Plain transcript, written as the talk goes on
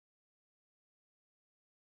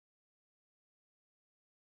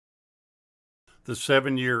The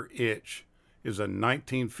 7-Year Itch is a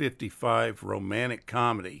 1955 romantic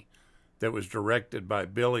comedy that was directed by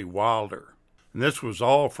Billy Wilder. And this was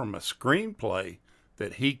all from a screenplay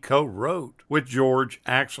that he co-wrote with George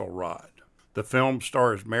Axelrod. The film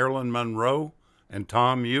stars Marilyn Monroe and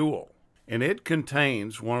Tom Ewell, and it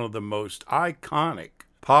contains one of the most iconic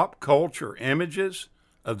pop culture images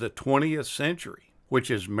of the 20th century, which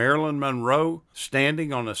is Marilyn Monroe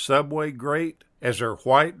standing on a subway grate as her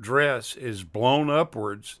white dress is blown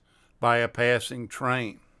upwards by a passing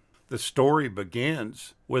train. The story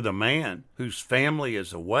begins with a man whose family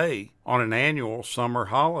is away on an annual summer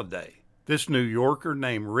holiday. This New Yorker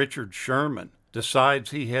named Richard Sherman decides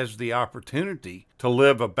he has the opportunity to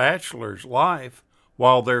live a bachelor's life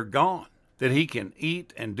while they're gone, that he can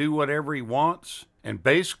eat and do whatever he wants and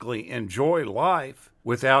basically enjoy life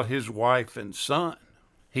without his wife and son.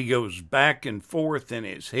 He goes back and forth in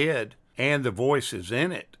his head and the voices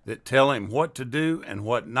in it that tell him what to do and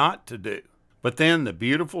what not to do. But then the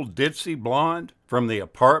beautiful ditzy blonde from the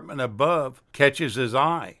apartment above catches his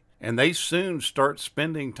eye, and they soon start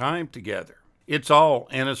spending time together. It's all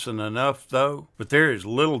innocent enough, though, but there is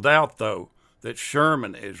little doubt, though, that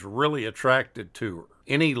Sherman is really attracted to her.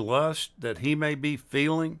 Any lust that he may be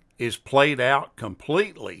feeling is played out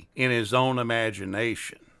completely in his own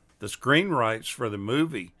imagination. The screen rights for the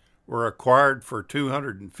movie were acquired for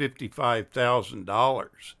 $255,000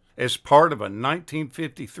 as part of a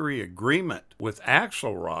 1953 agreement with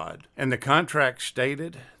Axelrod, and the contract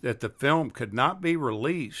stated that the film could not be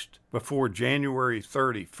released before January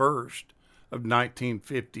 31st of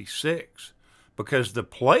 1956 because the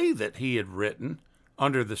play that he had written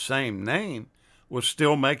under the same name was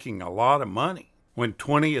still making a lot of money. When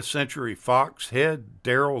 20th Century Fox head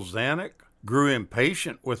Darryl Zanuck grew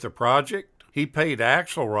impatient with the project, he paid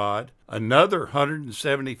Axelrod another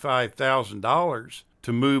 $175,000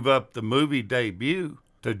 to move up the movie debut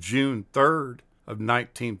to June 3rd of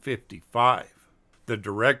 1955. The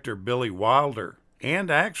director Billy Wilder and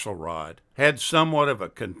Axelrod had somewhat of a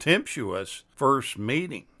contemptuous first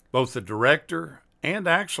meeting. Both the director and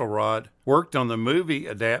Axelrod worked on the movie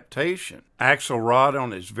adaptation. Axelrod,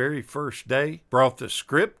 on his very first day, brought the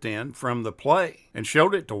script in from the play and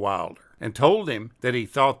showed it to Wilder and told him that he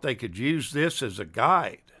thought they could use this as a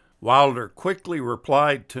guide. Wilder quickly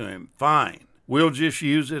replied to him, "Fine, we'll just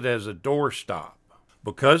use it as a doorstop."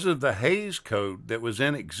 Because of the Hays Code that was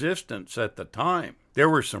in existence at the time, there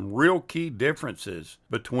were some real key differences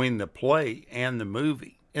between the play and the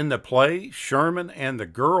movie. In the play, Sherman and the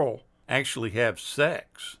girl actually have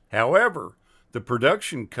sex. However, the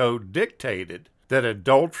production code dictated that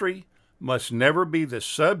adultery must never be the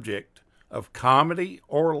subject of comedy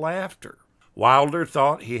or laughter. Wilder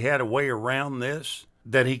thought he had a way around this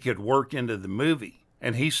that he could work into the movie,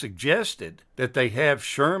 and he suggested that they have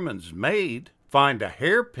Sherman's maid find a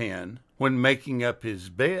hairpin when making up his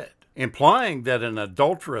bed, implying that an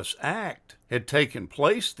adulterous act had taken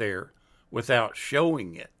place there without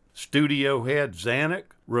showing it. Studio head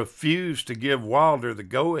Zanuck refused to give Wilder the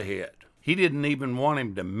go-ahead. He didn't even want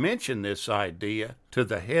him to mention this idea to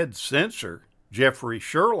the head censor, Jeffrey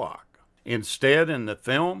Sherlock. Instead, in the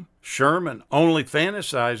film, Sherman only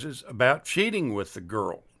fantasizes about cheating with the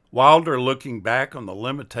girl. Wilder, looking back on the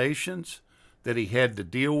limitations that he had to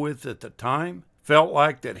deal with at the time, felt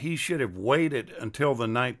like that he should have waited until the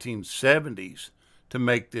 1970s to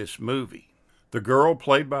make this movie. The girl,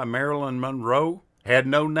 played by Marilyn Monroe, had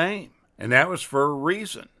no name, and that was for a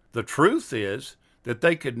reason. The truth is that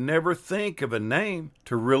they could never think of a name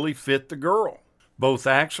to really fit the girl. Both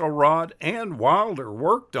Axelrod and Wilder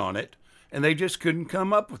worked on it, and they just couldn't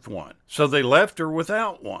come up with one, so they left her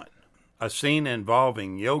without one. A scene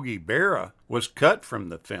involving Yogi Berra was cut from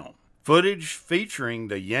the film. Footage featuring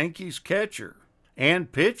the Yankees catcher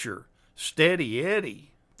and pitcher, Steady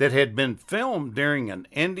Eddie, that had been filmed during an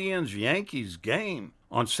Indians-Yankees game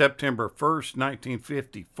on September 1st,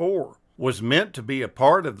 1954, was meant to be a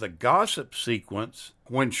part of the gossip sequence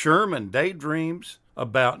when Sherman daydreams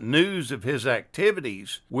about news of his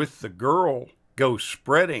activities with the girl go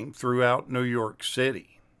spreading throughout New York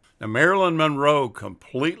City. Now, Marilyn Monroe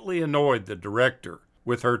completely annoyed the director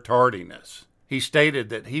with her tardiness. He stated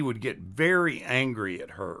that he would get very angry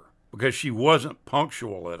at her because she wasn't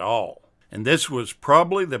punctual at all. And this was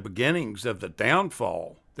probably the beginnings of the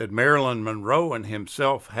downfall that Marilyn Monroe and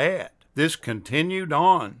himself had. This continued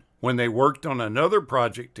on when they worked on another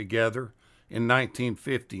project together in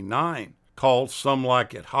 1959 called Some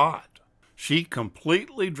Like It Hot. She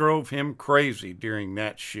completely drove him crazy during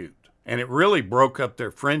that shoot, and it really broke up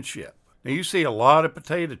their friendship. Now, you see a lot of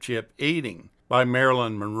potato chip eating by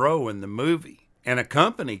Marilyn Monroe in the movie, and a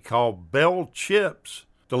company called Bell Chips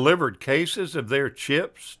delivered cases of their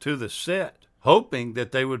chips to the set, hoping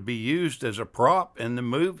that they would be used as a prop in the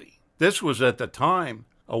movie. This was at the time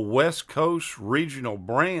a West Coast regional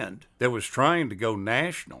brand that was trying to go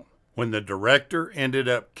national. When the director ended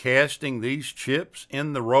up casting these chips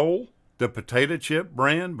in the role, the potato chip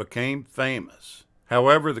brand became famous.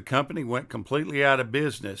 However, the company went completely out of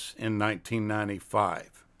business in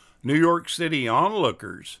 1995. New York City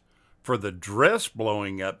onlookers for the dress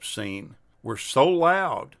blowing up scene were so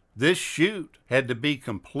loud, this shoot had to be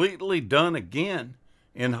completely done again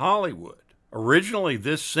in Hollywood. Originally,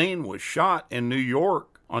 this scene was shot in New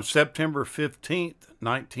York on September 15th,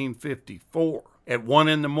 1954, at 1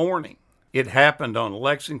 in the morning. It happened on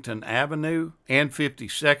Lexington Avenue and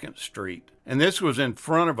 52nd Street, and this was in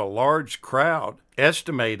front of a large crowd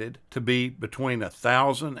estimated to be between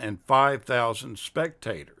 1,000 and 5,000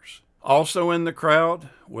 spectators. Also in the crowd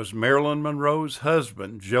was Marilyn Monroe's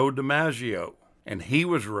husband, Joe DiMaggio, and he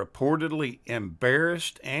was reportedly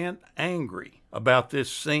embarrassed and angry about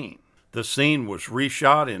this scene. The scene was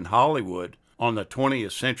reshot in Hollywood on the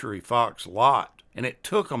 20th Century Fox lot, and it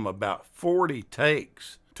took them about 40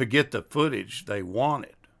 takes to get the footage they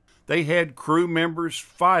wanted. They had crew members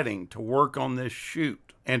fighting to work on this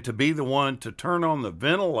shoot and to be the one to turn on the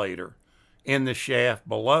ventilator in the shaft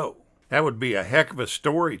below. That would be a heck of a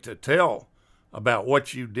story to tell about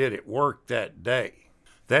what you did at work that day.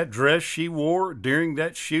 That dress she wore during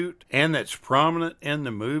that shoot, and that's prominent in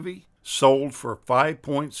the movie, sold for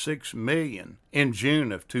 $5.6 million in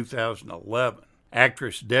June of 2011.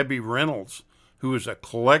 Actress Debbie Reynolds, who is a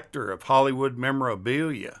collector of Hollywood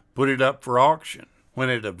memorabilia, put it up for auction. When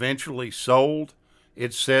it eventually sold,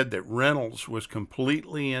 it said that Reynolds was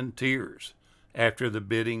completely in tears after the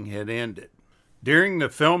bidding had ended. During the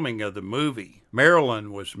filming of the movie,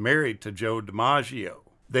 Marilyn was married to Joe DiMaggio.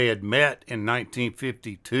 They had met in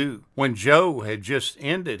 1952 when Joe had just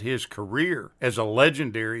ended his career as a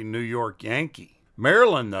legendary New York Yankee.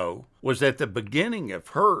 Marilyn, though, was at the beginning of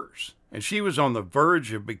hers, and she was on the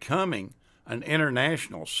verge of becoming an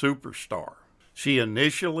international superstar. She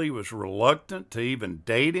initially was reluctant to even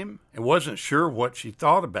date him and wasn't sure what she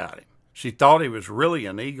thought about him. She thought he was really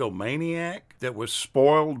an egomaniac that was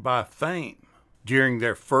spoiled by fame. During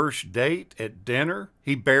their first date at dinner,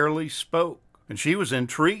 he barely spoke, and she was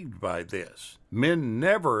intrigued by this. Men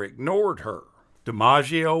never ignored her.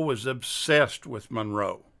 DiMaggio was obsessed with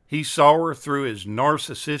Monroe. He saw her through his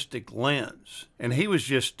narcissistic lens, and he was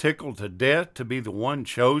just tickled to death to be the one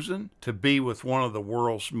chosen to be with one of the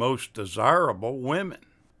world's most desirable women.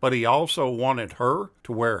 But he also wanted her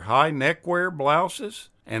to wear high neckwear blouses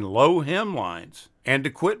and low hemlines and to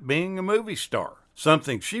quit being a movie star,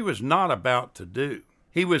 something she was not about to do.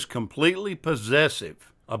 He was completely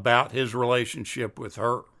possessive about his relationship with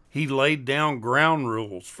her. He laid down ground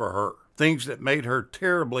rules for her, things that made her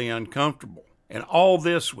terribly uncomfortable. And all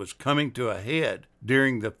this was coming to a head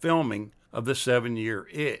during the filming of The 7-Year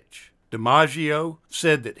Itch. DiMaggio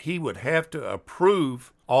said that he would have to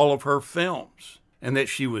approve all of her films, and that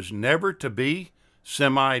she was never to be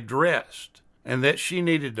semi-dressed, and that she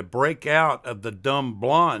needed to break out of the dumb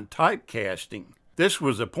blonde typecasting. This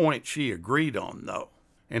was a point she agreed on, though,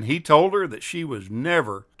 and he told her that she was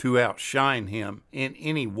never to outshine him in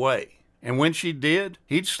any way. And when she did,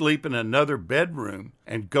 he'd sleep in another bedroom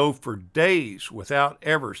and go for days without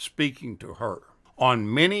ever speaking to her.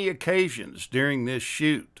 On many occasions during this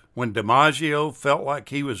shoot, when DiMaggio felt like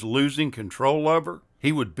he was losing control of her,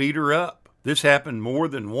 he would beat her up. This happened more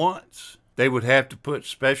than once. They would have to put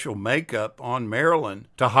special makeup on Marilyn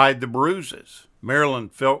to hide the bruises. Marilyn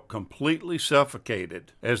felt completely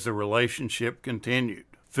suffocated as the relationship continued.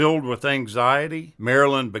 Filled with anxiety,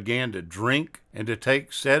 Marilyn began to drink and to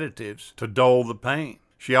take sedatives to dull the pain.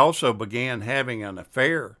 She also began having an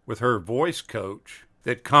affair with her voice coach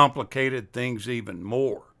that complicated things even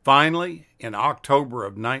more. Finally, in October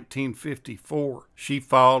of 1954, she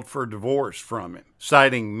filed for divorce from him,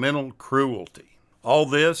 citing mental cruelty. All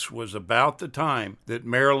this was about the time that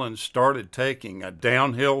Marilyn started taking a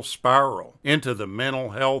downhill spiral into the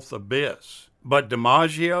mental health abyss. But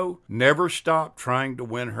DiMaggio never stopped trying to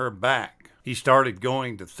win her back. He started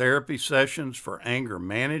going to therapy sessions for anger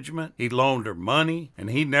management. He loaned her money,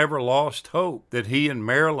 and he never lost hope that he and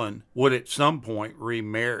Marilyn would at some point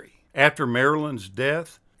remarry. After Marilyn's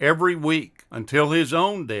death, every week until his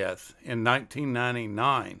own death in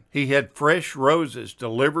 1999, he had fresh roses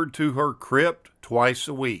delivered to her crypt twice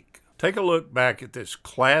a week. Take a look back at this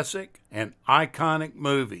classic and iconic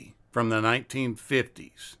movie from the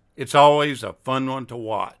 1950s. It's always a fun one to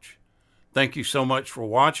watch. Thank you so much for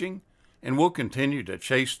watching, and we'll continue to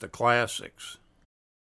chase the classics.